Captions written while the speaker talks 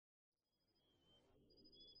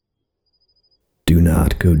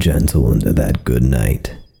not go gentle into that good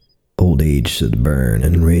night. Old age should burn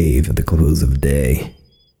and rave at the close of day.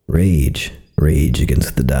 Rage, rage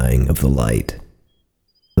against the dying of the light.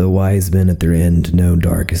 The wise men at their end know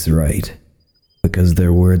dark is right. Because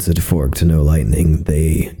their words had forked no lightning,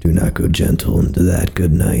 they do not go gentle into that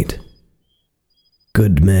good night.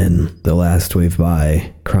 Good men, the last wave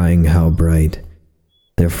by, crying how bright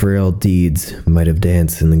their frail deeds might have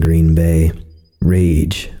danced in the green bay.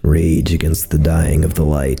 Rage, rage against the dying of the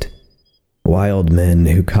light. Wild men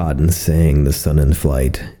who caught and sang the sun in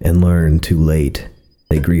flight, and learned too late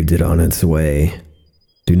they grieved it on its way.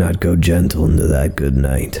 Do not go gentle into that good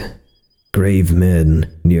night. Grave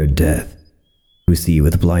men near death, who see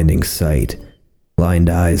with blinding sight, blind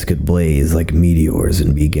eyes could blaze like meteors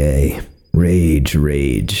and be gay. Rage,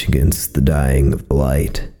 rage against the dying of the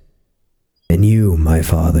light. And you, my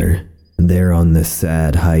father, there on this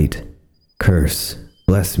sad height, curse,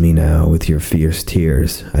 bless me now with your fierce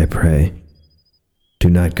tears, I pray. Do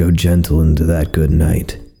not go gentle into that good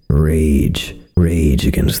night. Rage, rage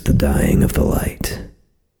against the dying of the light.